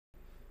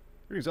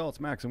Results,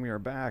 Max, and we are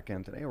back,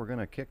 and today we're going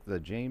to kick the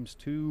James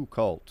 2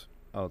 cult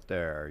out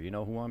there. You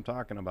know who I'm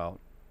talking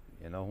about.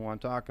 You know who I'm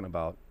talking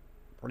about.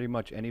 Pretty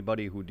much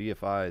anybody who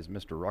deifies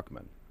Mr.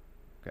 Ruckman.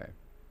 Okay.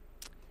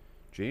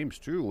 James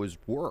 2 is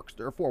works,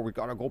 therefore we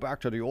got to go back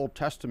to the Old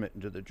Testament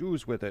and to the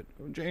Jews with it.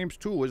 James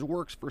 2 is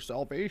works for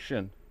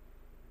salvation.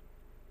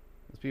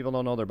 These people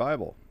don't know their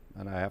Bible,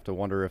 and I have to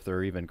wonder if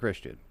they're even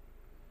Christian.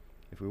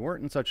 If we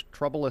weren't in such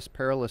troublous,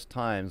 perilous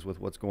times with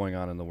what's going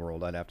on in the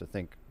world, I'd have to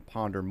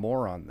ponder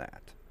more on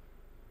that.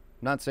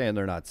 I'm not saying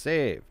they're not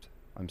saved.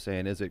 I'm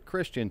saying, is it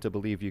Christian to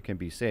believe you can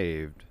be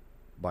saved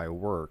by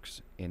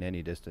works in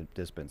any distant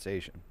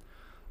dispensation?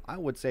 I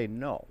would say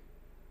no.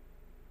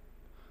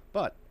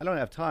 But I don't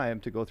have time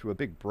to go through a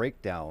big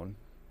breakdown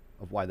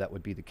of why that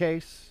would be the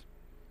case.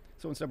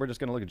 So instead, we're just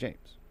going to look at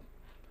James.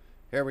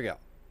 Here we go.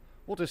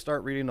 We'll just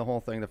start reading the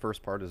whole thing. The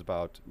first part is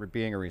about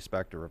being a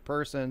respecter of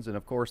persons. And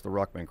of course, the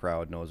Ruckman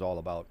crowd knows all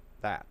about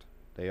that.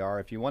 They are,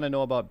 if you want to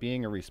know about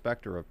being a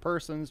respecter of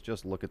persons,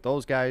 just look at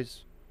those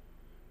guys.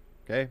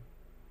 Okay?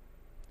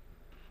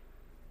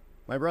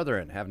 My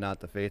brethren, have not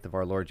the faith of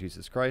our Lord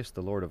Jesus Christ,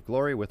 the Lord of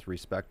glory, with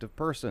respect of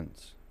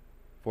persons.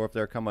 For if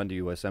there come unto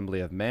you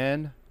assembly of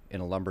men in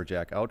a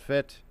lumberjack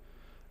outfit,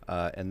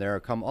 and there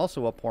come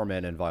also a poor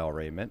man in vile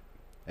raiment,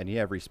 and ye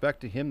have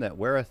respect to him that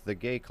weareth the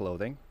gay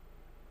clothing,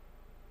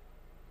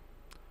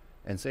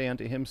 and say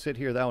unto him, sit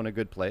here thou in a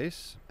good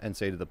place, and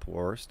say to the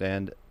poor,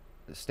 stand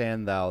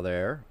thou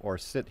there, or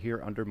sit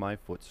here under my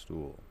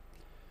footstool.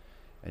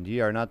 And ye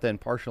are not then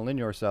partial in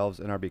yourselves,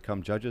 and are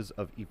become judges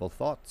of evil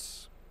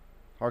thoughts.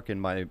 Hearken,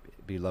 my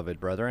beloved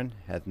brethren,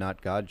 hath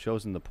not God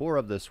chosen the poor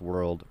of this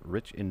world,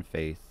 rich in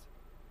faith,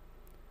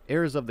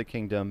 heirs of the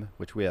kingdom,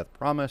 which we hath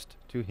promised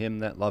to him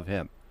that love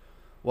him?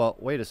 Well,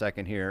 wait a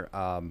second here.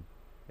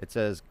 It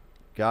says,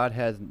 God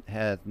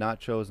hath not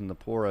chosen the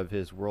poor of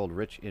his world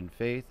rich in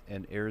faith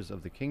and heirs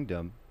of the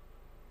kingdom.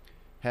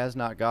 Has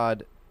not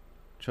God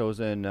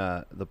chosen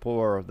the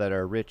poor that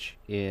are rich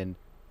in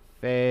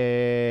faith?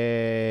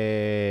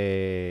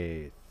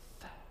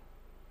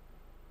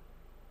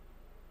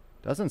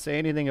 Doesn't say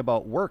anything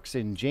about works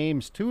in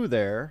James 2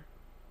 there.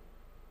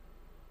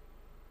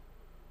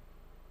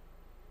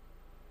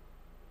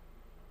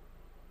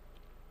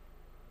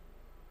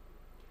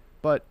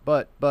 But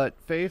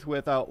faith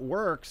without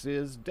works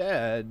is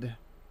dead.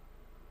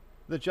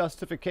 The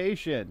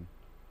justification.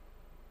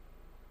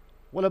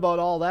 What about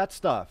all that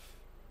stuff?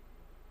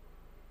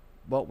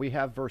 Well, we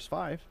have verse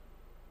 5.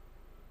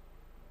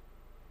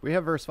 We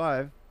have verse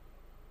 5.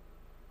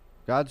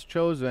 God's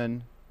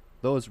chosen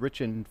those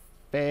rich in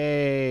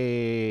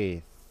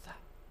faith.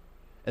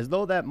 As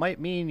though that might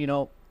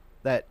mean,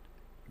 that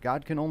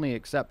God can only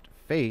accept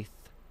faith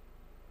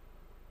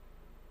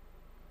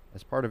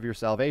as part of your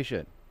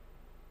salvation.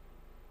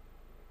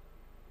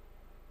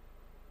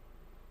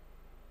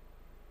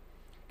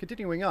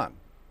 Continuing on,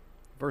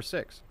 verse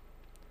 6.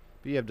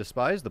 But ye have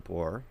despised the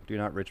poor, do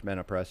not rich men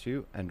oppress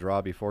you, and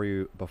draw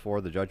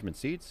before the judgment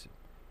seats?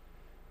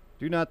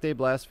 Do not they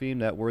blaspheme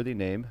that worthy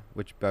name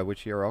by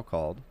which ye are all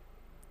called?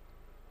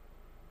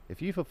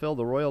 If ye fulfill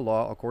the royal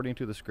law according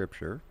to the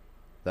Scripture,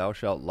 thou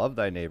shalt love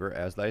thy neighbor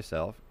as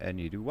thyself,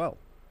 and ye do well.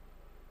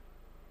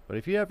 But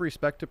if ye have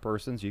respect to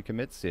persons, ye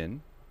commit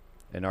sin,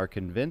 and are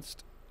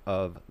convinced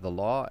of the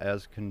law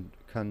as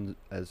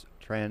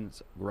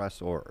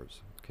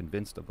transgressors.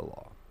 Convinced of the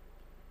law.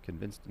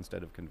 Convinced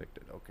instead of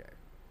convicted. Okay.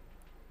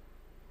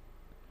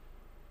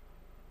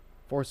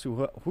 For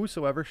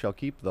whosoever shall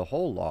keep the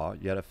whole law,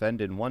 yet offend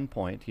in one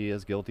point, he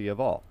is guilty of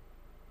all.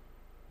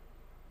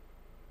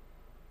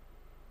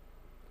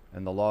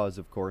 And the law is,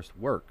 of course,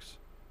 works.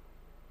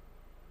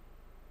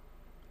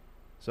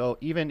 So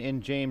even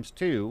in James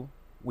 2,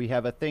 we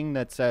have a thing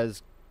that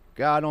says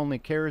God only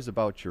cares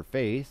about your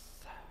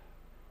faith,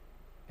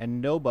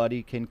 and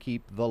nobody can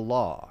keep the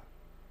law.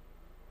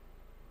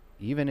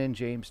 Even in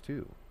James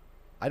 2.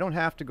 I don't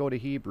have to go to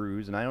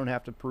Hebrews, and I don't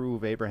have to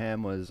prove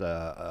Abraham was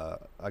a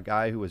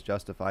guy who was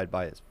justified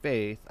by his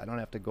faith. I don't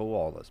have to go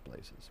all those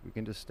places. We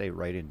can just stay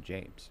right in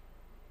James.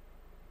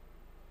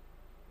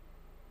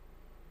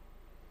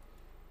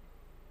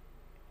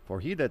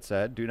 For he that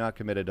said, do not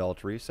commit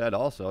adultery, said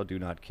also, do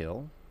not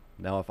kill.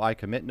 Now if I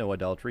commit no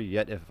adultery,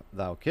 yet if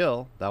thou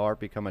kill, thou art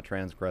become a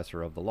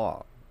transgressor of the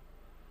law.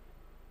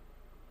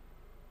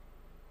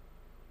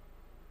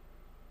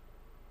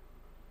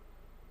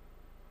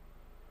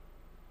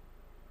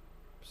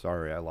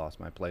 Sorry, I lost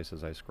my place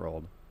as I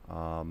scrolled.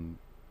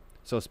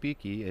 So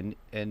speak ye,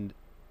 and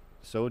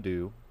so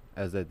do,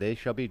 as that they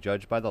shall be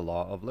judged by the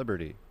law of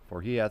liberty.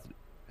 For he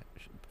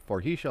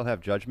shall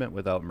have judgment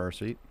without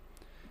mercy,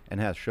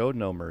 and hath showed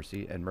no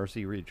mercy, and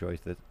mercy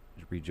rejoiceth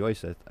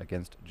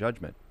against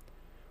judgment.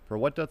 For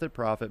what doth it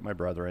profit, my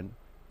brethren,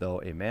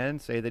 though a man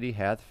say that he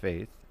hath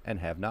faith, and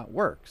have not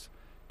works?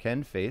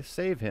 Can faith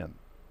save him?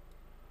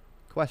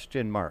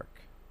 Question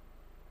mark.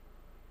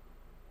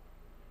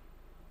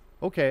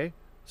 Okay.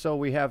 So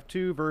we have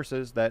two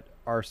verses that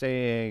are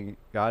saying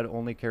God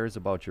only cares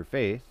about your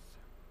faith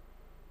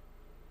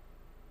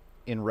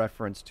in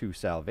reference to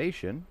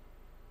salvation.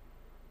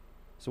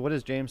 So what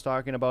is James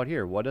talking about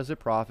here? What does it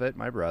profit,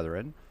 my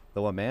brethren,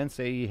 though a man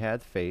say he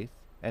hath faith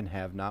and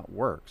have not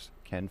works?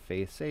 Can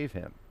faith save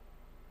him?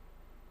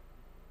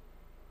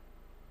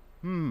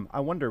 I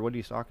wonder what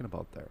he's talking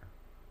about there.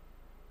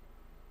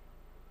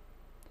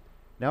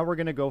 Now we're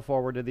going to go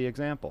forward to the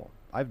example.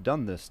 I've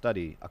done this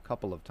study a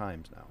couple of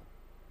times now.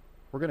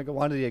 We're going to go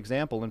on to the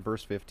example in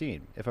verse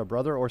 15. If a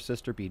brother or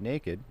sister be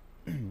naked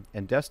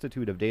and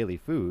destitute of daily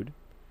food,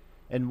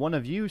 and one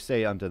of you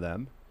say unto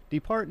them,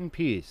 Depart in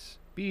peace,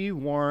 be ye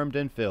warmed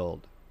and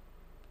filled.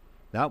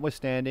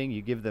 Notwithstanding,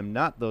 you give them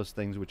not those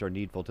things which are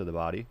needful to the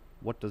body,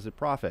 what does it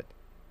profit?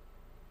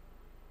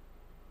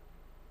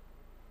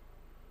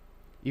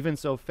 Even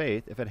so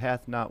faith, if it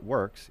hath not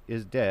works,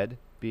 is dead,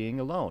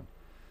 being alone.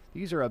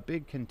 These are a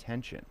big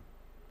contention.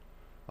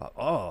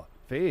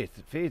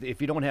 Faith, if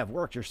you don't have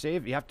works, you're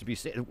saved, you have to be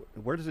saved.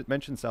 Where does it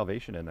mention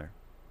salvation in there?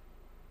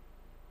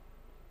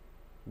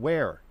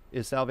 Where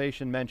is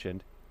salvation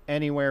mentioned?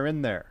 Anywhere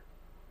in there.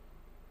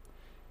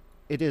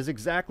 It is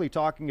exactly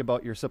talking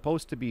about you're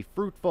supposed to be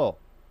fruitful.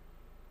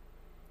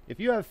 If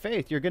you have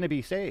faith, you're going to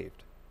be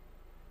saved.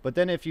 But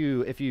then if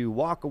you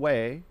walk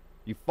away,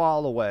 you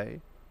fall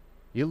away,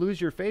 you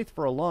lose your faith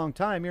for a long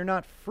time, you're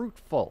not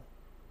fruitful.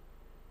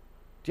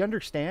 Do you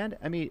understand?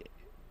 I mean,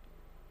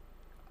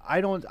 I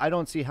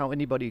don't see how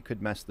anybody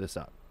could mess this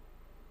up.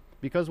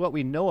 Because what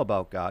we know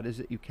about God is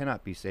that you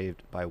cannot be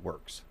saved by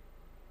works.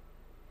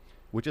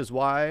 Which is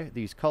why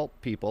these cult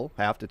people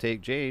have to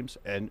take James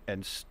and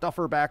stuff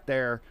her back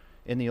there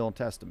in the Old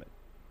Testament,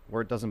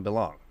 where it doesn't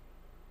belong.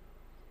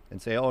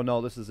 And say, oh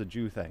no, this is a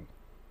Jew thing.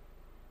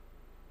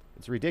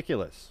 It's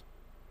ridiculous.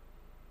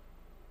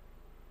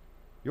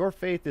 Your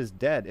faith is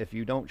dead if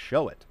you don't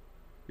show it.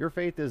 Your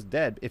faith is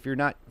dead if you're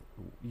not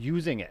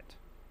using it.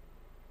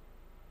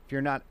 If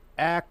you're not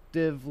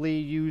actively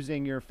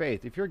using your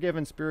faith. If you're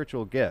given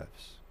spiritual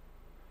gifts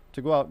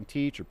to go out and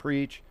teach or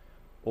preach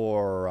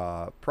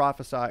or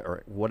prophesy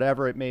or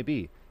whatever it may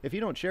be, if you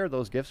don't share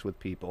those gifts with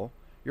people,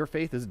 your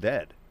faith is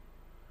dead.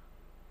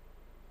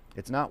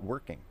 It's not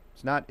working.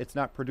 It's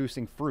not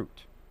producing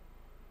fruit.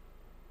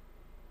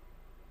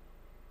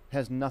 It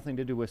has nothing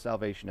to do with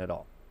salvation at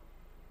all.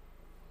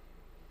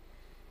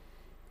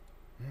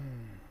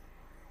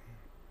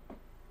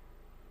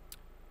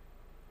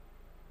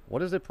 What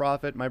does it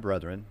profit, my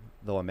brethren,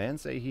 though a man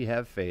say he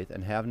have faith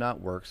and have not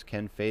works,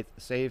 can faith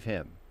save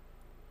him?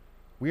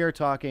 We are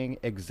talking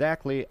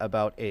exactly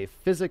about a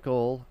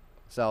physical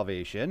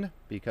salvation,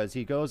 because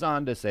he goes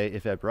on to say,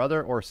 if a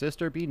brother or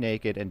sister be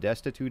naked and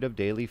destitute of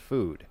daily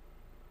food.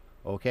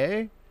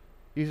 Okay?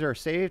 These are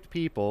saved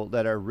people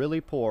that are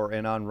really poor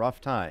and on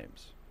rough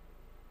times.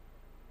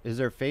 Is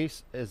their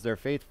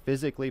faith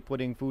physically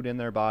putting food in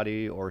their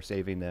body or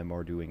saving them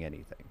or doing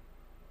anything?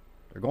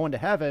 They're going to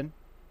heaven,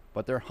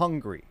 but they're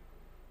hungry.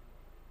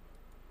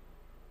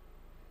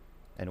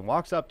 And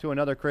walks up to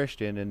another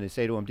Christian and they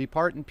say to him,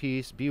 Depart in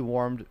peace, be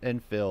warmed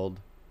and filled,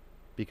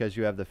 because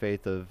you have the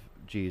faith of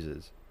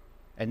Jesus.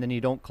 And then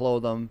you don't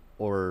clothe them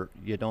or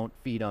you don't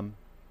feed them.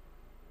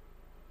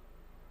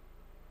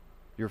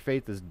 Your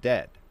faith is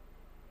dead.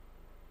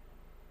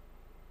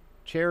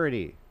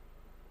 Charity.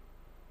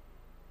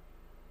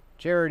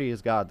 Charity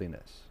is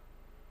godliness.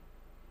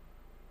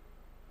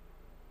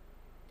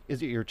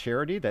 Is it your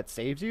charity that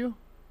saves you?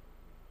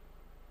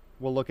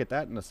 We'll look at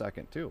that in a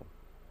second too.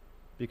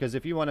 Because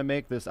if you want to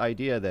make this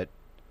idea that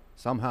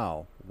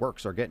somehow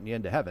works are getting you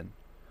into heaven,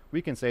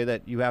 we can say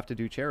that you have to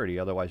do charity,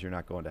 otherwise you're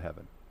not going to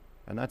heaven.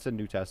 And that's in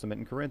New Testament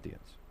in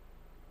Corinthians.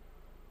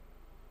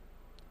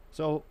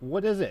 So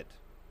what is it?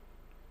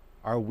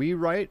 Are we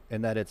right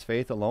in that it's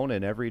faith alone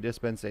in every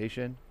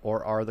dispensation,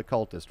 or are the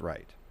cultists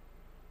right?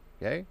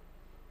 Okay?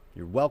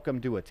 You're welcome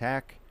to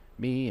attack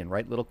me and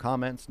write little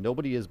comments.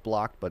 Nobody is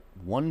blocked but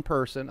one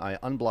person. I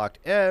unblocked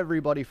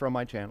everybody from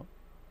my channel.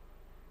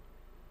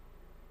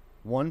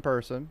 One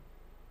person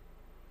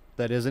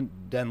that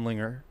isn't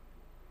Denlinger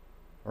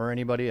or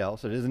anybody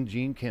else. It isn't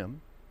Gene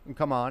Kim. And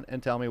come on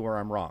and tell me where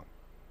I'm wrong.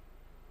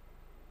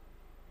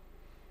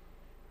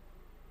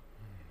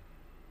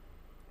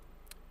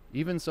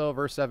 Even so,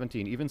 verse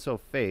 17, even so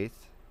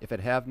faith, if it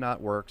have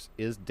not works,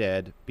 is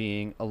dead,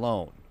 being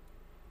alone.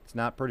 It's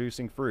not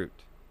producing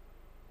fruit.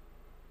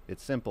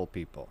 It's simple,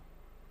 people.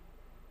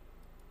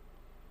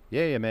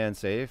 Yea, a man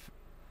saith,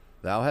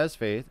 Thou hast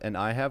faith, and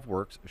I have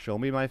works. Show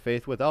me my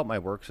faith without my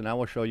works, and I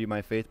will show you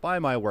my faith by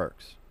my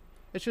works.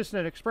 It's just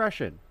an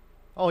expression.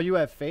 Oh, you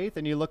have faith,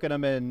 and you look at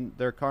them and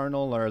they're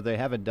carnal, or they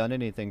haven't done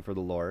anything for the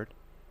Lord.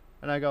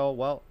 And I go,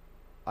 well,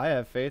 I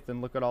have faith,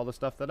 and look at all the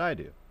stuff that I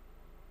do.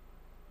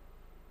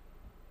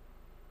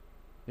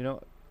 You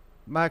know,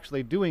 I'm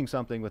actually doing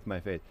something with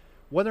my faith.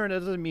 Whether it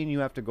doesn't mean you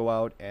have to go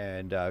out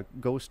and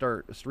go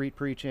start street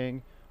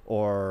preaching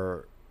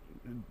or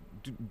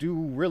do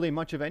really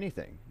much of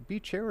anything. Be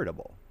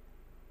charitable.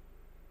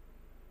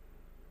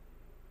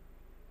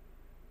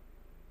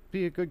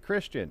 Be a good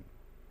Christian.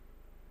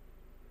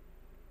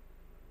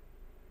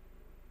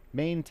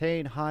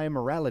 Maintain high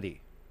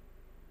morality.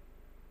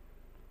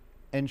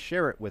 And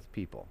share it with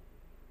people.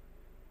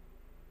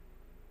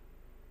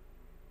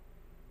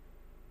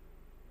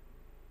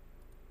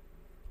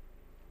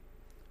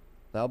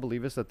 Thou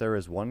believest that there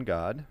is one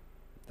God.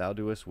 Thou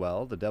doest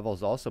well. The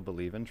devils also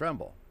believe and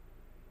tremble.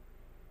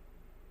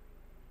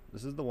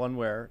 This is the one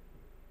where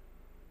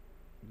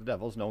the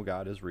devils know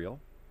God is real,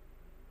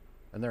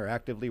 and they're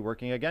actively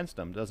working against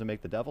him. Doesn't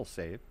make the devil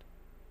saved.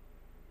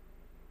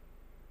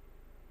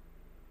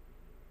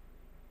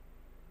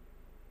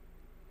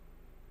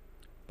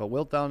 But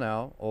wilt thou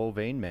now, O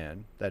vain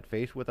man, that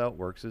faith without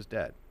works is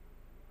dead?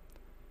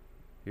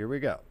 Here we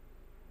go.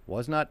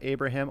 Was not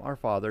Abraham our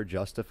father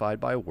justified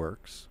by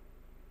works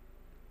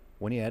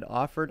when he had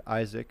offered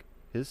Isaac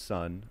his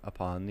son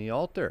upon the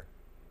altar?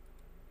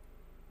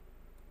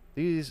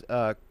 These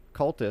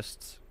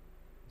cultists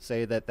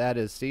say that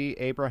is, see,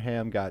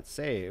 Abraham got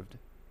saved,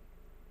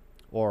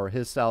 or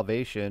his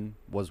salvation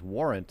was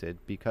warranted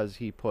because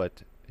he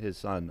put his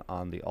son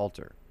on the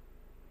altar.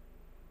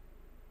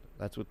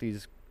 That's what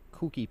these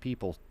kooky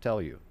people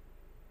tell you.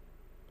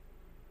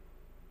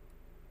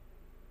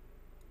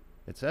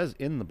 It says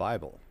in the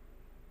Bible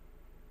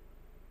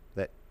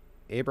that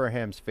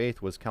Abraham's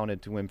faith was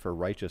counted to him for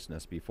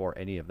righteousness before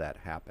any of that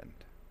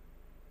happened.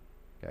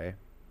 Okay?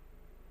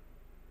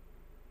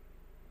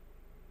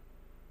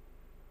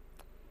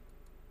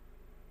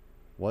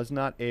 Was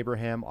not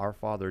Abraham our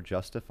father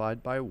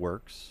justified by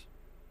works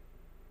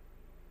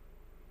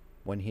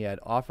when he had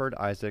offered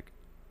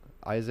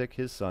Isaac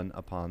his son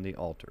upon the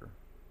altar?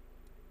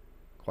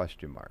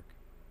 Question mark.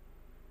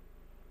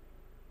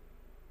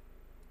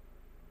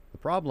 The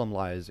problem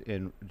lies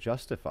in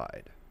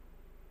justified.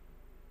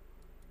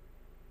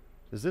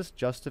 Does this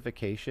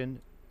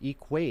justification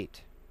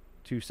equate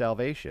to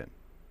salvation?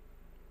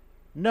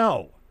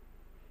 No.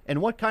 And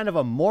what kind of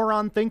a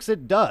moron thinks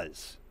it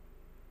does?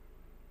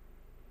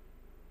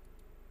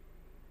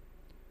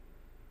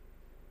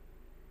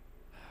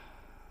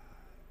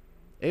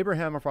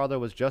 Abraham, our father,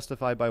 was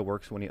justified by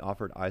works when he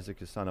offered Isaac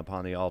his son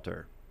upon the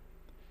altar.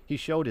 He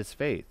showed his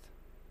faith.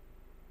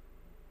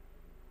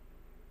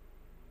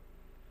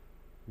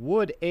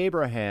 Would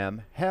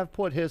Abraham have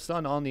put his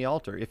son on the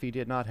altar if he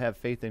did not have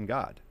faith in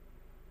God?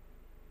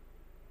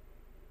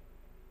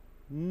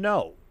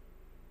 No.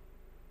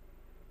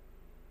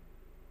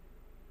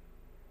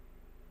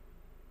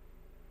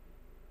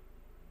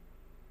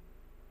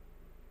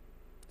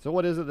 So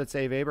what is it that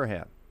saved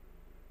Abraham?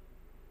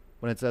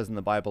 When it says in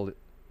the Bible,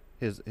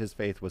 his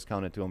faith was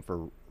counted to him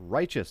for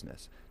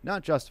righteousness,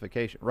 not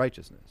justification,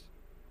 righteousness.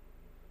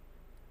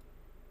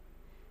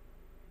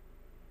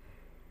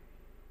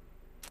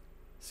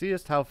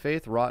 Seest how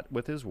faith wrought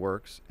with his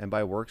works, and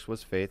by works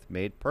was faith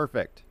made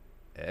perfect.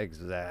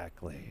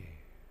 Exactly.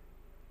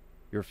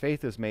 Your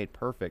faith is made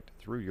perfect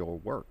through your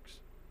works.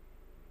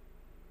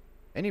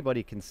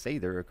 Anybody can say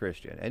they're a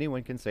Christian.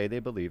 Anyone can say they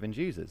believe in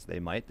Jesus. They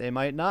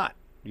might not.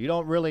 You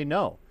don't really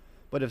know.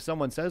 But if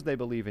someone says they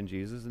believe in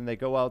Jesus and they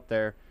go out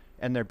there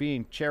and they're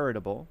being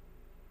charitable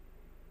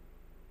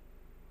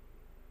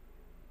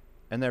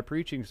and they're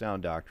preaching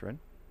sound doctrine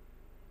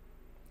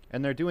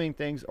and they're doing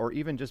things or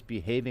even just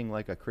behaving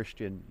like a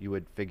Christian you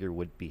would figure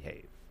would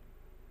behave,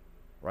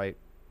 right?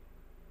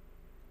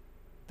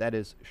 That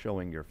is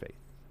showing your faith.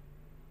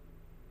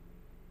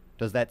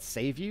 Does that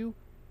save you?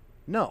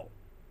 No.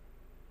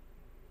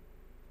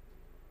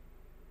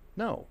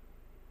 No.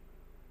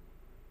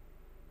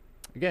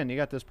 Again, you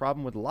got this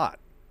problem with Lot.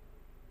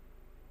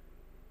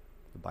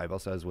 The Bible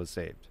says was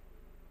saved.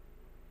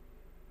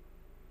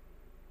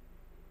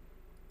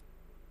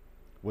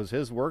 Was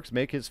his works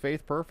make his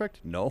faith perfect?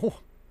 No.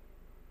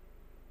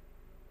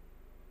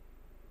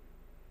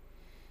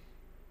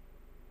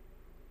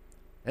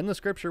 And the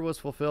scripture was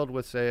fulfilled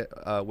which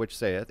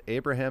saith,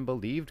 Abraham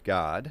believed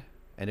God,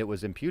 and it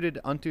was imputed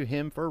unto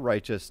him for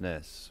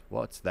righteousness.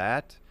 What's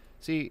that?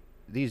 See,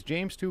 these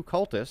James 2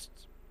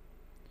 cultists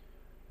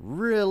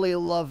really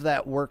love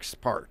that works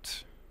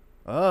part.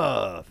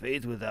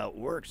 Faith without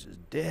works is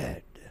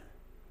dead.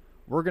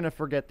 We're going to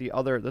forget the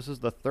other. This is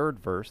the third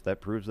verse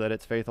that proves that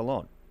it's faith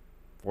alone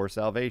for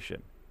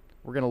salvation.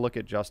 We're going to look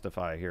at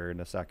justify here in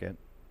a second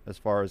as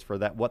far as for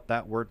that what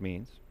that word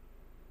means.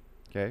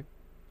 Okay?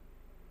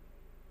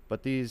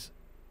 But these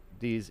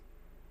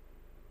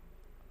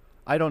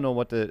I don't know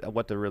what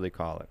to really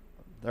call it.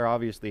 They're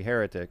obviously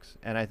heretics,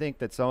 and I think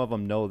that some of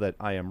them know that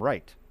I am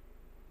right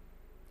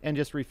and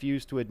just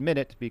refuse to admit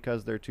it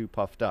because they're too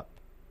puffed up.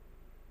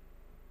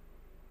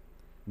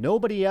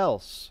 Nobody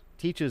else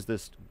teaches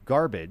this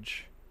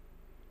garbage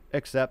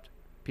except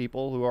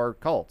people who are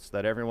cults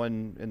that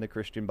everyone in the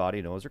Christian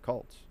body knows are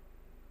cults.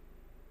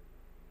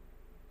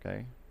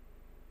 Okay?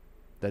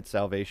 That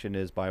salvation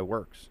is by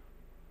works.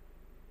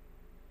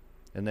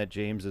 And that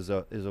James is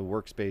a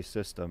works-based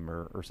system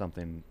or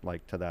something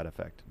like to that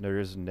effect. There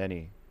isn't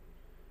any.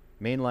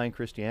 Mainline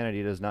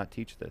Christianity does not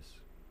teach this.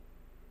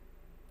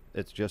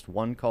 It's just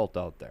one cult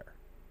out there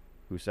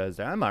who says,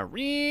 I'm a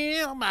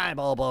real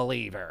Bible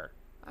believer.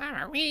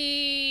 I'm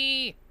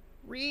a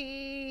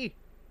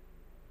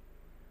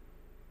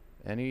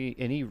and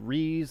he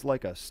rees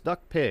like a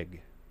stuck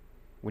pig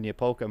when you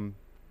poke him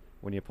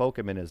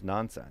in his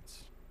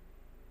nonsense.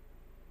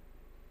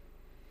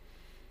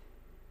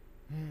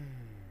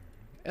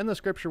 And the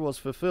scripture was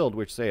fulfilled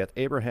which saith,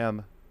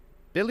 Abraham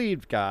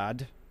believed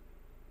God,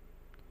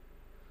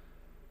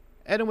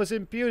 and it was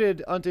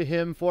imputed unto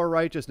him for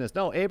righteousness.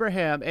 No,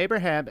 Abraham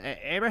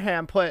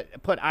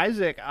put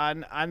Isaac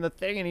on the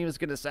thing, and he was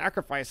going to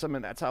sacrifice him,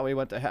 and that's how he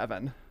went to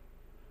heaven.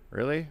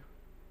 Really?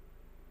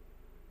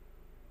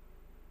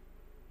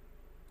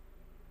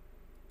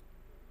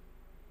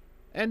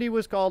 And he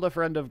was called a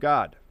friend of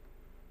God.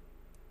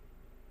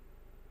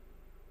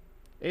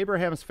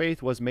 Abraham's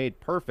faith was made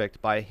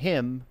perfect by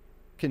him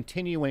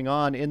continuing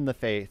on in the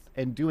faith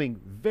and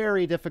doing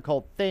very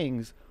difficult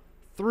things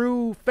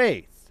through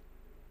faith.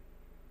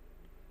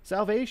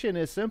 Salvation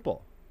is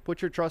simple.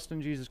 Put your trust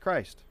in Jesus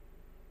Christ.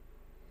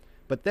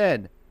 But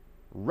then,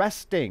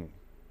 resting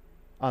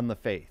on the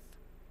faith.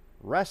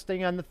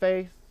 Resting on the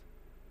faith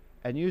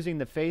and using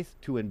the faith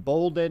to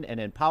embolden and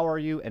empower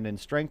you and then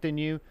strengthen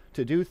you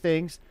to do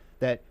things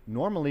that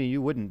normally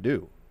you wouldn't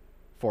do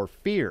for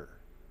fear.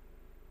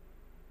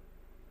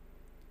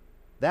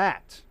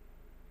 That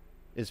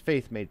is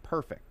faith made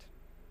perfect.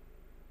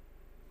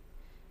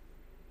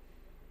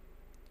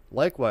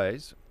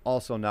 Likewise,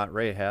 also not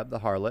Rahab the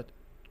harlot,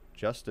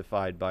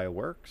 justified by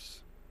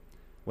works,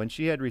 when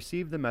she had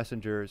received the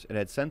messengers and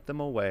had sent them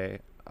away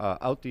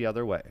out the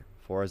other way.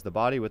 For as the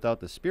body without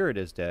the spirit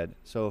is dead,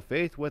 so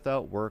faith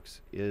without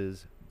works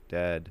is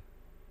dead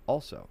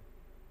also.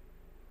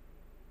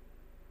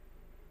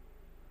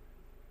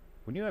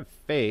 When you have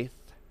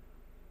faith,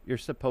 you're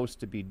supposed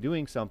to be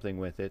doing something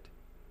with it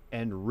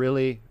and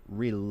really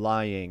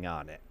relying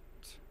on it.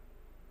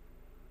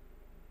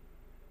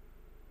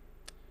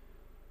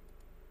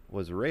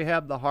 Was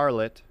Rahab the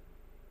harlot,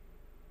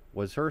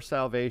 was her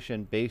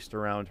salvation based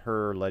around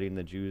her letting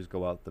the Jews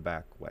go out the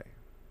back way?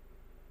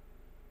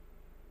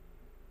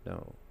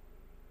 No.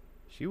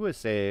 She was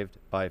saved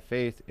by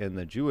faith in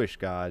the Jewish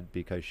God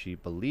because she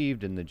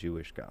believed in the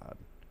Jewish God.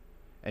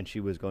 And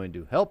she was going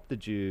to help the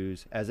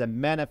Jews as a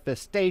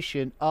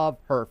manifestation of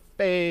her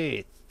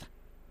faith.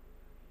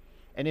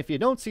 And if you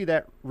don't see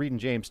that reading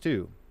James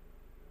 2,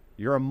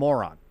 you're a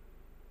moron.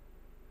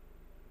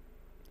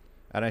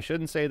 And I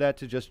shouldn't say that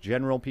to just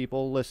general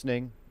people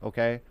listening,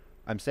 okay?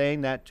 I'm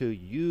saying that to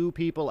you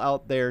people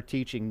out there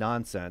teaching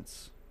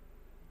nonsense,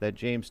 that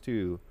James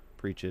 2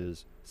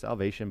 preaches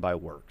salvation by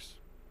works.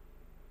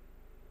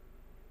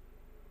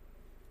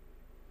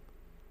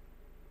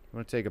 I'm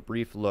going to take a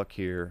brief look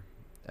here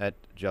at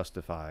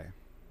justify.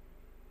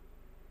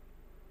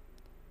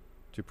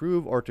 To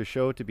prove or to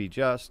show to be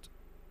just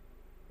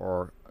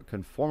or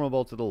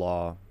conformable to the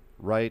law,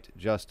 right,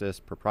 justice,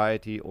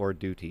 propriety, or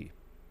duty.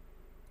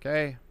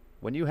 Okay?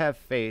 When you have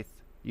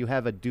faith, you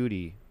have a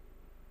duty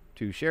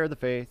to share the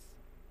faith.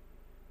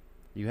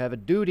 You have a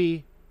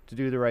duty to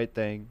do the right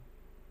thing.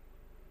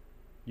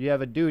 You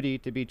have a duty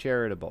to be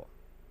charitable.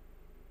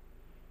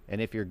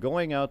 And if you're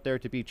going out there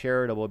to be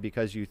charitable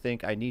because you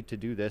think I need to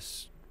do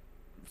this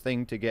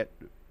thing to get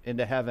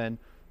into heaven,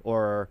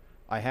 or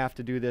I have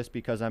to do this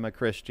because I'm a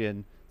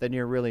Christian, then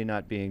you're really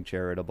not being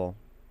charitable.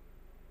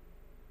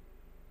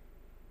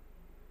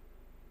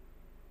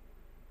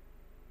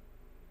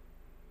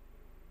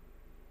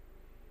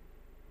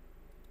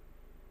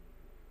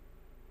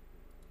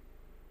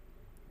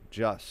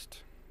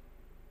 Just.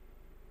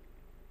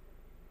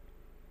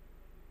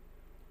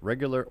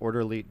 Regular,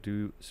 orderly,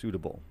 due,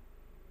 suitable.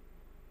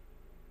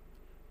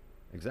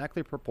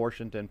 Exactly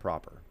proportioned and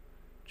proper.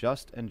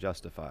 Just and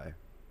justify.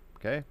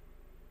 Okay?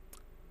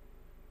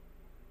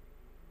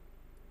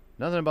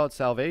 Nothing about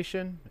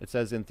salvation. It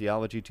says in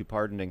theology to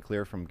pardon and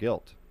clear from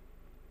guilt.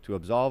 To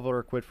absolve or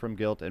acquit from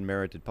guilt and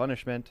merited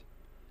punishment.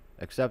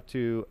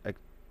 To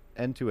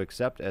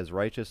accept as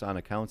righteous on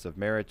accounts of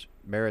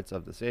merits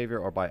of the Savior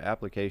or by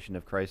application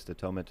of Christ's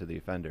atonement to the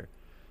offender.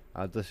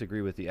 I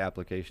disagree with the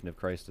application of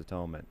Christ's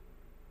atonement.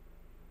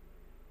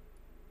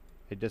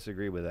 I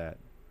disagree with that.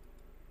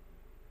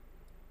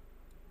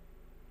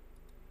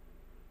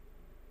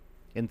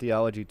 In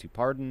theology, to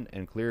pardon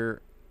and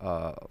clear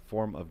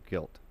form of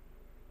guilt.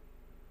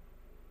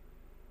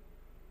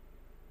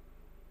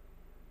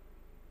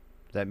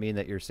 Does that mean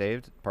that you're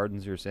saved?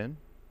 Pardons your sin?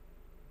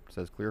 It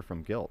says clear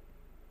from guilt.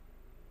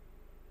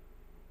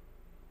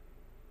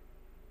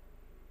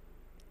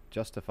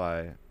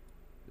 Justify.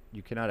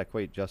 You cannot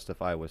equate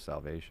justify with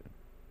salvation.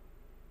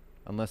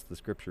 Unless the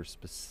scripture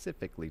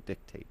specifically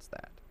dictates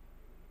that.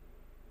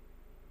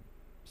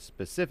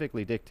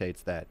 Specifically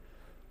dictates that.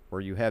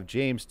 Where you have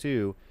James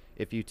 2,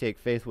 if you take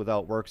faith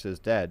without works is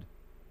dead,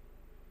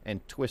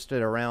 and twist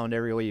it around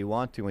every way you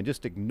want to, and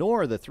just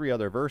ignore the 3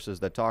 other verses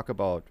that talk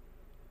about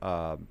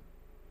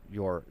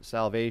your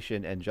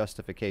salvation and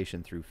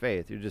justification through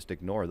faith. You just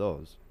ignore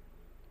those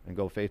and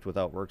go faith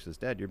without works is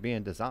dead. You're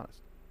being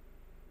dishonest.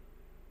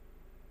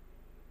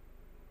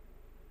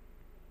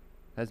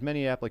 Has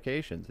many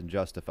applications in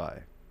justify.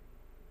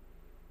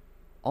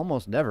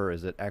 Almost never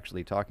is it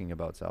actually talking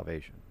about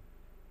salvation.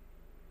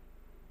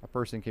 A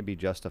person can be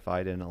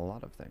justified in a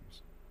lot of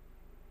things.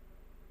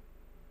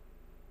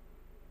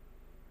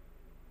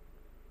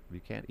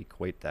 You can't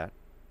equate that.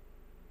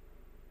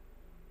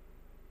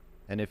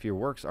 And if your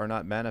works are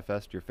not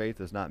manifest, your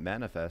faith is not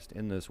manifest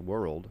in this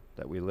world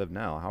that we live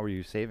now, how are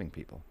you saving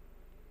people?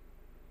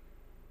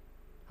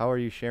 How are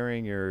you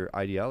sharing your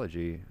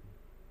ideology?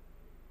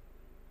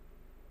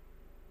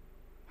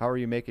 How are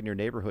you making your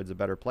neighborhoods a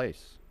better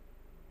place?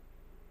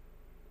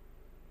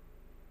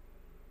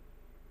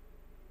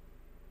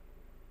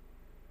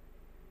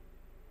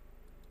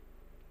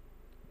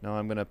 Now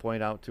I'm going to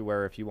point out to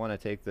where if you want to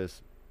take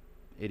this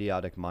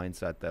idiotic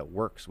mindset that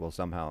works will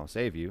somehow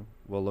save you,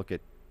 we'll look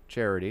at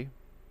charity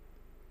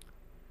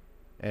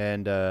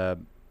and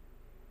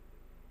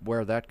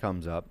where that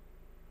comes up.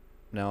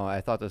 Now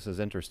I thought this was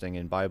interesting.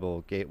 In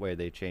Bible Gateway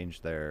they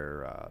changed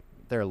their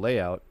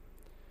layout,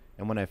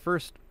 and when I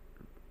first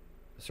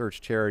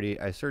searched charity,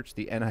 I searched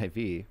the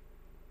NIV,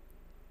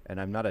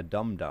 and I'm not a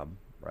dum-dum,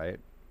 right?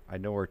 I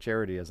know where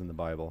charity is in the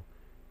Bible,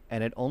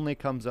 and it only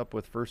comes up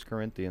with 1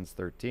 Corinthians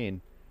 13,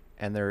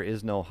 and there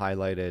is no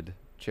highlighted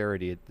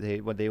charity.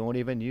 They won't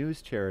even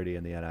use charity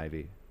in the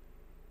NIV.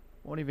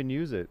 Won't even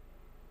use it.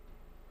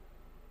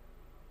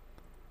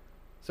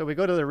 So we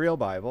go to the real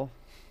Bible,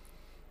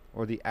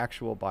 or the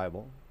actual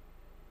Bible,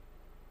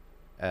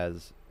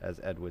 as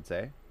Ed would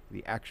say,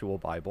 the actual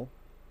Bible.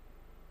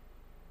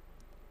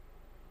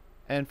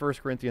 And 1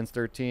 Corinthians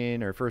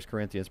 13, or 1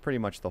 Corinthians, pretty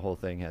much the whole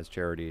thing has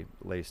charity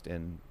laced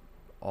in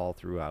all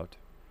throughout.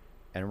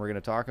 And we're going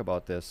to talk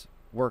about this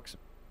works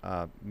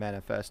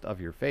manifest of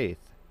your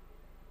faith.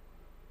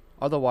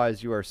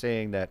 Otherwise, you are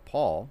saying that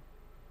Paul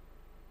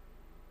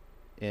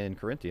in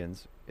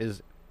Corinthians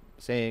is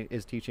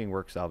teaching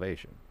work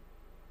salvation.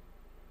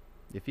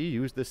 If you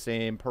use the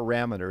same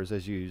parameters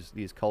as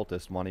these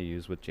cultists want to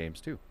use with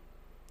James 2.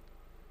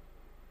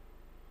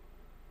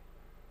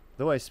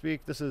 Though I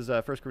speak, this is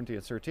 1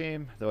 Corinthians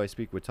 13, though I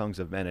speak with tongues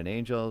of men and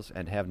angels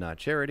and have not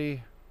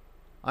charity,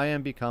 I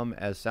am become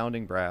as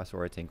sounding brass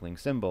or a tinkling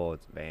cymbal.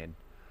 It's vain.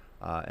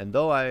 And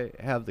though I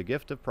have the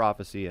gift of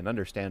prophecy and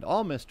understand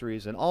all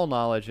mysteries and all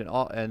knowledge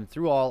and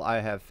through all I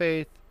have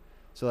faith,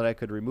 so that I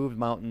could remove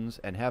mountains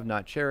and have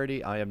not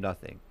charity, I am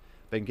nothing.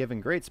 Been given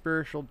great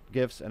spiritual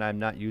gifts and I'm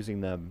not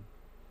using them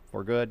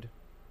for good.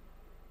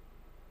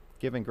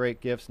 Given great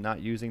gifts,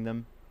 not using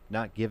them,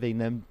 not giving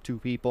them to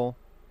people,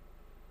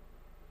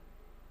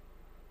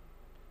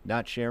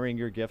 not sharing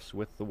your gifts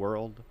with the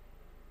world.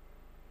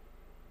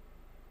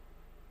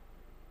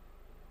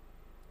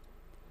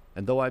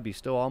 And though I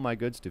bestow all my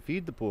goods to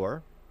feed the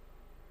poor,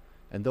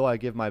 and though I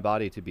give my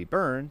body to be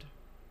burned,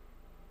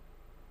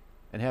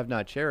 and have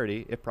not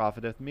charity, it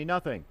profiteth me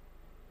nothing.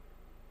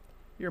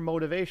 Your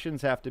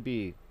motivations have to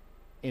be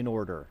in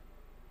order.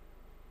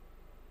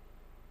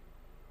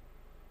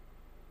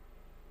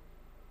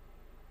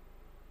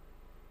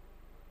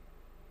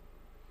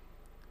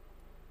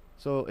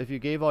 So if you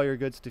gave all your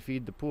goods to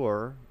feed the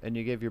poor, and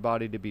you gave your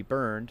body to be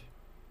burned,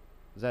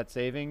 is that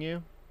saving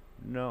you?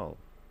 No.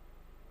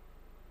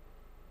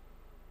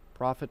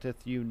 Profiteth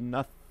you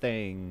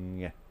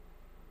nothing.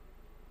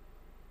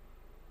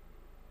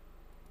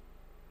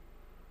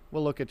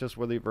 We'll look at just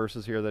the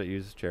verses here that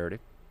uses charity.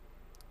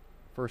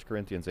 1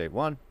 Corinthians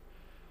 8:1.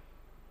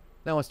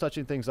 Now as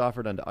touching things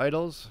offered unto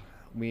idols,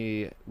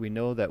 we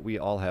know that we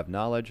all have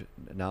knowledge.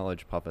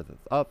 Knowledge puffeth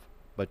up,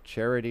 but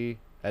charity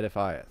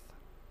edifieth.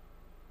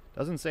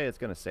 Doesn't say it's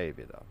going to save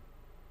you, though.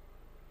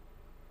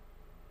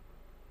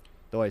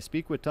 Though I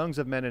speak with tongues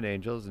of men and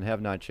angels and have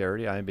not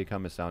charity, I am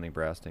become a sounding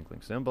brass, tinkling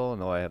cymbal. And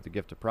though I have the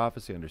gift of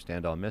prophecy,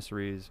 understand all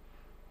mysteries,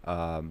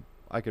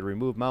 I could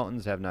remove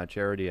mountains, have not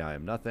charity, I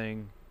am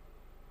nothing.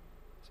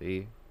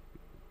 See,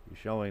 you're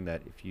showing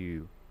that if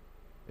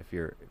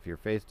your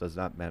faith does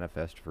not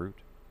manifest fruit,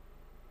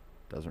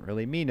 it doesn't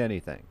really mean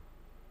anything.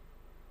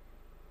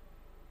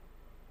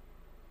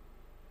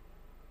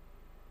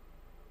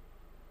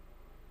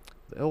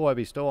 Though I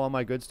bestow all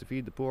my goods to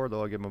feed the poor,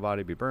 though I give my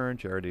body be burned,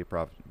 charity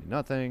profiteth me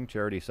nothing.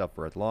 Charity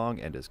suffereth long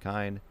and is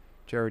kind.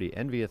 Charity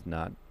envieth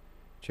not.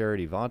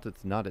 Charity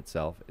vaunteth not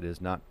itself. It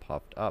is not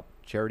puffed up.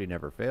 Charity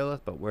never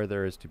faileth, but where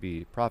there is to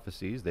be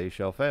prophecies, they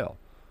shall fail.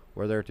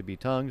 Where there to be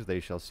tongues,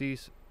 they shall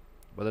cease.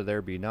 Whether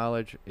there be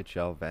knowledge, it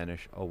shall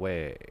vanish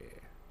away.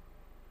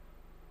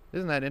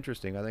 Isn't that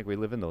interesting? I think we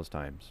live in those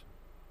times.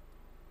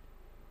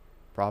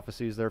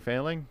 Prophecies, they're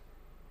failing?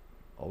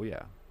 Oh,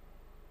 yeah.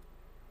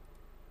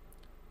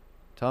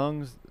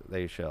 Tongues,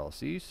 they shall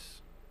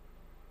cease.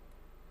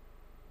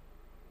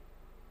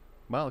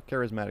 Well,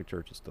 charismatic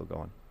church is still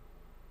going.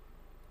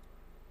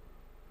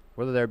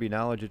 Whether there be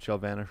knowledge, it shall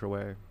vanish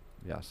away.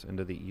 Yes,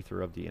 into the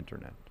ether of the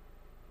internet.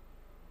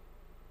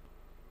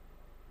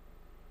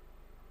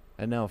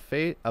 And now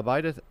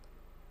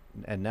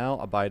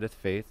abideth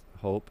faith,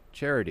 hope,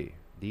 charity.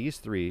 These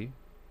three,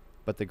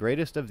 but the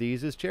greatest of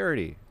these is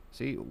charity.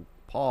 See,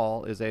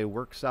 Paul is a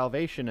work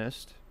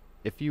salvationist.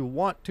 If you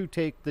want to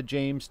take the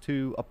James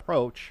 2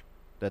 approach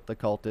that the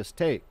cultists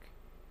take,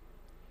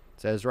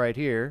 it says right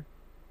here,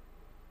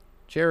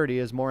 charity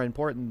is more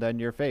important than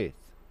your faith.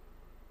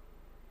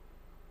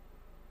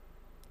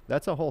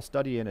 That's a whole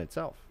study in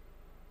itself.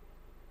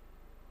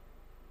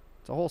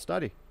 It's a whole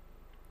study.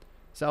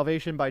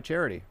 Salvation by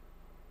charity.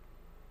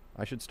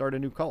 I should start a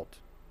new cult.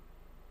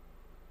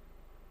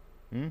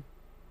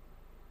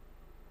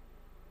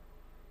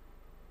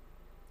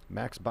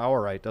 Max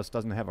Bauerite just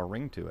doesn't have a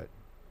ring to it.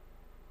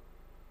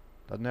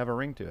 Doesn't have a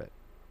ring to it.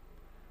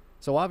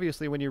 So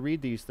obviously when you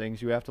read these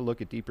things, you have to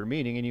look at deeper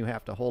meaning, and you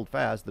have to hold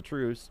fast the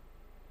truths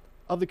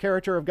of the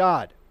character of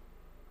God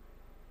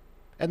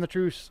and the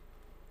truths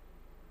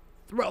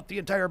throughout the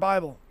entire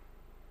Bible.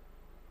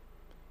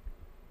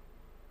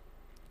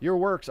 Your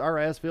works are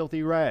as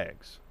filthy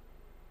rags.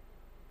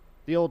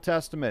 The Old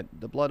Testament,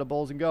 the blood of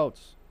bulls and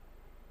goats.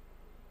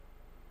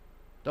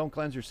 Don't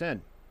cleanse your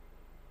sin.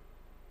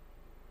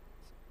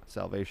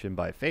 Salvation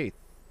by faith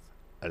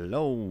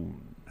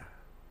alone.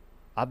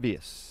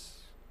 Obvious.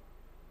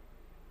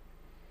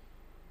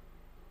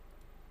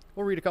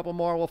 We'll read a couple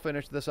more. We'll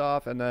finish this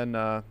off, and then,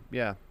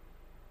 yeah.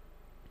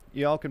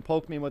 Y'all can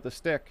poke me with a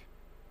stick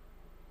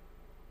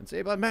and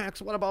say, but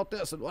Max, what about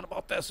this, and what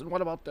about this, and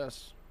what about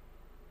this?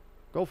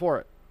 Go for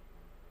it.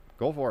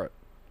 Go for it.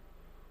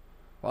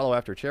 Follow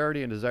after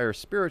charity and desire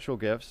spiritual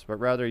gifts, but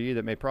rather ye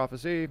that may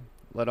prophesy,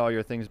 let all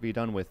your things be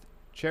done with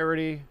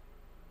charity.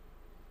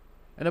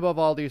 And above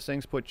all these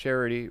things put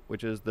charity,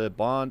 which is the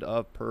bond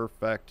of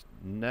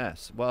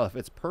perfectness. Well, if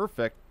it's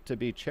perfect to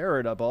be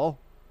charitable,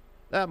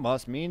 that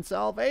must mean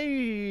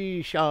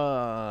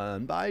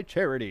salvation by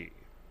charity.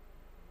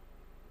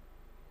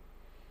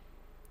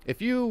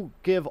 If you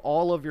give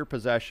all of your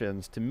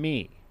possessions to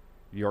me,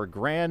 your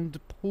grand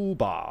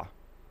poobah,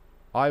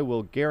 I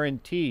will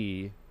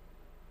guarantee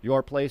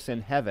your place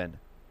in heaven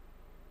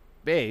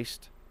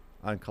based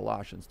on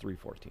Colossians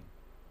 3:14.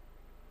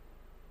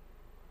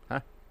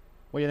 Huh?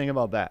 What do you think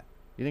about that?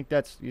 You think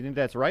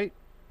that's right?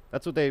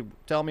 That's what they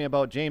tell me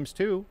about James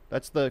 2.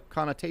 That's the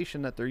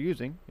connotation that they're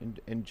using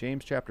in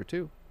James chapter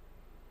 2.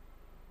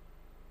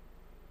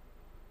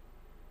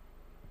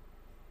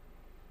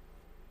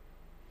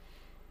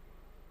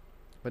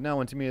 But now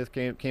when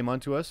Timothy came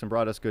unto us and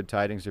brought us good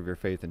tidings of your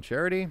faith and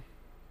charity,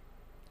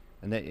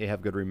 and that ye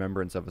have good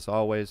remembrance of us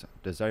always,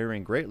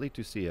 desiring greatly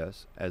to see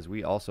us, as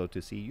we also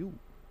to see you.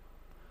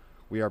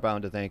 We are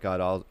bound to thank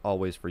God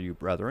always for you,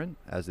 brethren,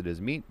 as it is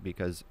meet,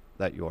 because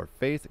that your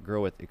faith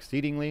groweth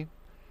exceedingly,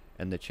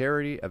 and the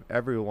charity of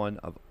everyone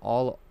of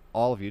all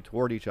of you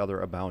toward each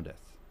other aboundeth.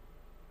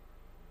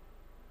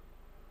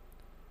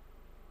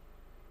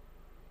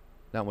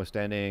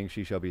 Notwithstanding,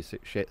 she shall be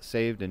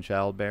saved in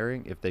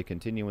childbearing, if they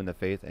continue in the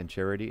faith and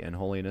charity and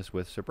holiness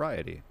with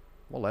sobriety.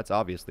 Well, that's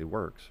obviously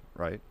works,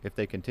 right? If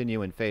they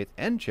continue in faith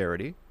and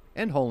charity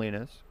and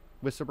holiness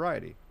with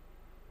sobriety.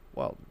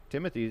 Well,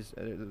 Timothy's,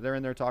 they're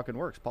in there talking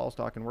works. Paul's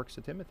talking works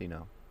to Timothy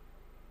now.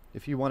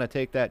 If you want to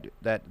take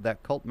that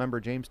cult member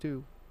James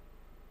 2,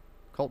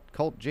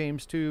 cult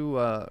James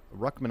 2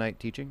 Ruckmanite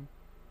teaching,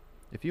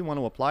 if you want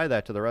to apply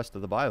that to the rest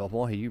of the Bible,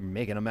 boy, you're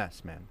making a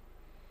mess, man.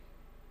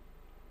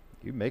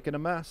 You're making a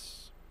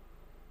mess.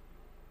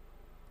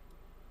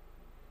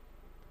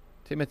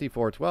 Timothy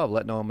 4:12,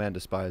 let no man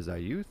despise thy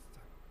youth,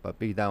 but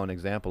be thou an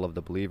example of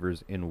the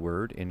believers in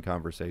word, in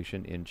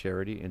conversation, in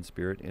charity, in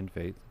spirit, in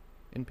faith,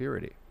 in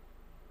purity.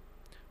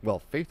 Well,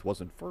 faith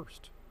wasn't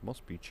first. It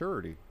must be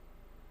charity.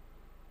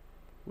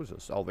 It was a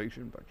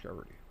salvation by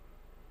charity.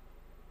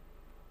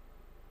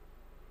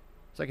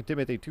 2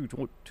 Timothy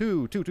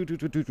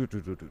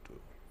 2:2.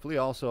 Flee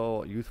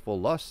also youthful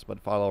lusts, but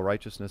follow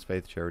righteousness,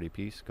 faith, charity,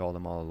 peace. Call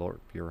them all the Lord,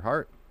 pure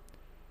heart.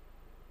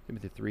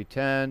 Timothy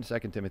 3:10,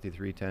 2 Timothy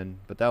 3:10.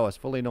 But thou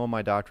hast fully known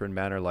my doctrine,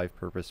 manner, life,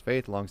 purpose,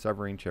 faith,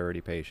 long-suffering, charity,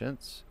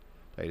 patience.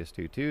 Titus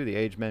 2:2. The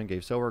aged men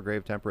gave sober,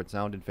 grave, temperate,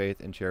 sound in faith,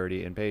 and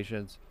charity, and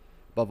patience.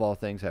 Above all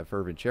things, have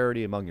fervent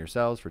charity among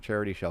yourselves, for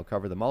charity shall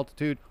cover the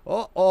multitude.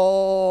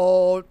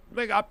 Uh-oh!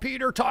 We got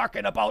Peter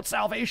talking about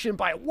salvation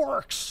by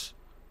works.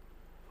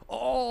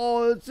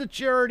 Oh, it's a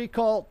charity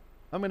cult.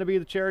 I'm going to be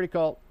the charity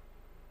cult.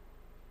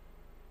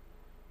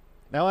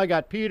 Now I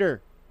got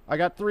Peter. I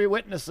got 3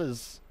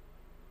 witnesses.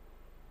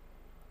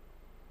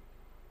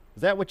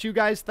 Is that what you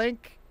guys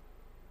think?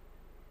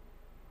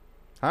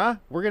 Huh?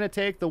 We're going to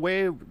take the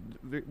way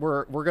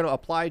we're going to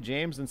apply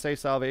James and say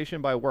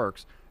salvation by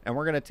works, and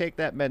we're going to take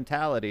that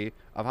mentality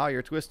of how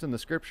you're twisting the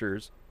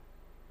scriptures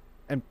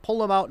and pull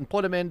them out and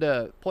put them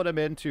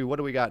into what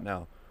do we got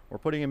now? We're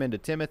putting him into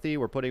Timothy,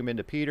 we're putting him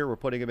into Peter, we're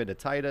putting him into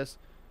Titus.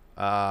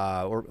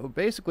 Or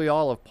basically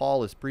all of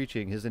Paul is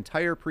preaching. His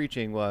entire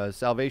preaching was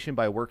salvation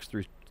by works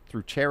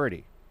through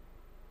charity.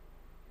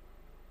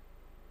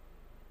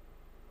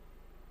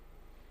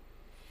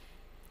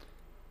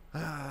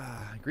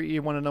 Greet ye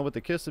one another with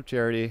the kiss of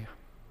charity.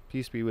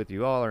 Peace be with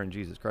you all, are in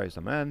Jesus Christ,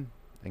 amen.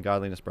 And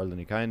godliness,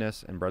 brotherly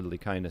kindness, and brotherly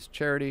kindness,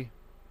 charity.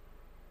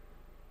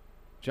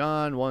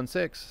 John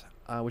 1:6,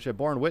 which have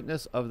borne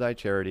witness of thy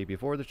charity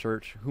before the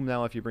church, whom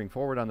thou, if you bring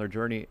forward on their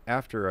journey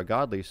after a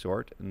godly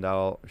sort, and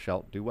thou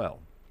shalt do well.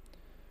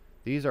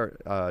 These are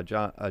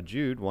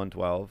Jude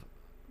 1:12.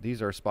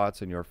 These are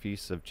spots in your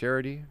feasts of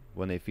charity,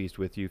 when they feast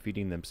with you,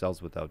 feeding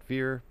themselves without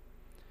fear.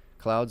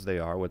 Clouds they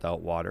are, without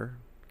water,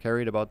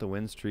 carried about the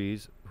wind's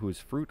trees, whose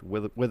fruit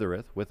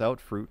withereth,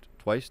 without fruit,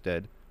 twice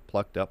dead,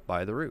 plucked up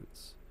by the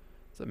roots.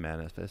 It's a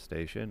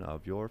manifestation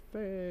of your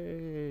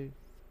faith.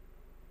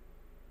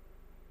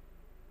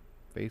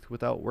 Faith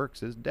without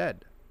works is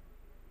dead.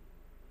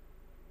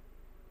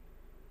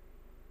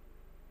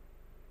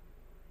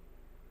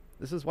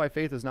 This is why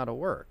faith is not a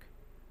work.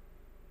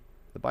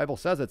 The Bible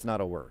says it's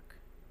not a work.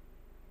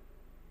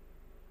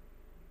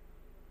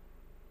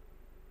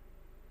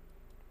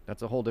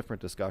 That's a whole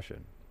different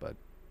discussion, but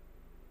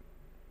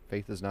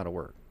faith is not a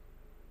work.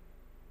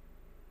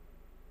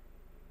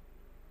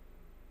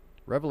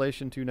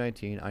 Revelation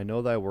 2:19, I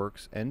know thy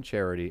works and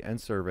charity and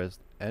service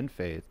and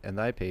faith and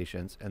thy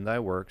patience and thy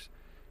works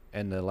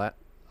and the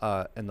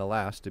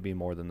last to be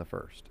more than the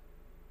first.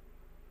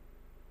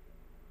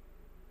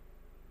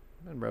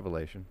 And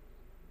Revelation.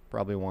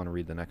 Probably want to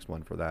read the next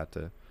one for that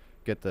to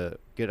get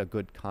a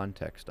good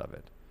context of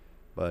it.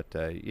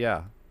 But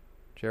yeah,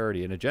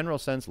 charity in a general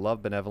sense,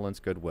 love, benevolence,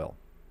 goodwill.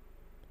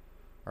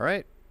 All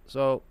right,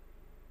 so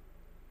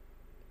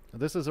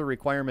this is a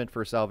requirement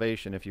for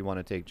salvation if you want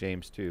to take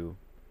James 2,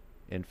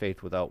 in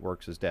faith without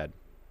works is dead.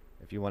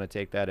 If you want to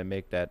take that and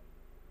make that,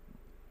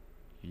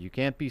 you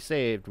can't be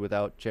saved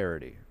without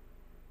charity.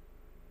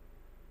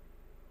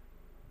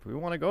 If we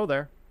want to go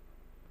there,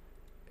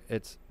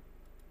 it's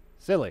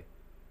silly.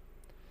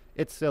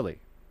 It's silly.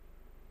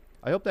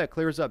 I hope that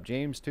clears up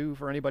James 2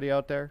 for anybody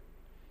out there,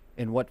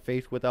 and what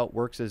faith without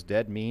works is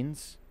dead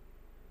means.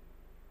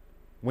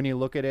 When you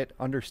look at it,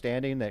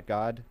 understanding that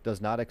God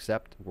does not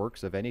accept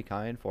works of any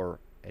kind for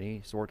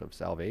any sort of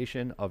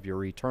salvation of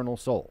your eternal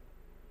soul.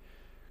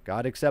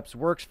 God accepts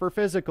works for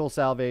physical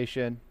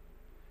salvation.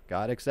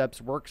 God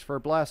accepts works for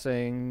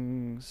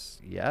blessings.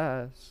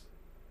 Yes.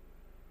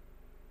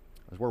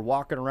 As we're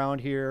walking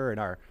around here in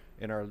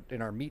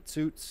our meat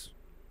suits,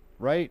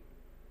 right?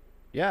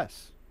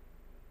 Yes.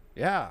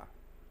 Yeah.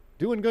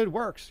 Doing good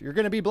works. You're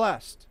going to be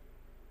blessed.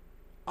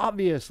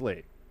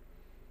 Obviously.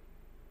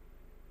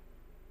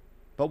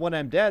 But when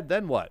I'm dead,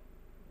 then what?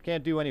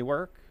 Can't do any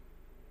work.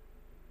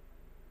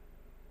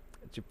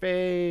 It's your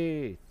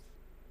faith.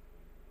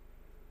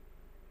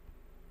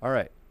 All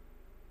right.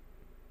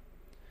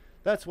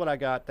 That's what I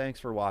got. Thanks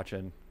for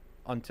watching.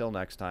 Until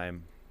next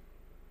time.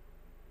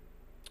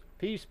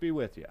 Peace be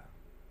with you.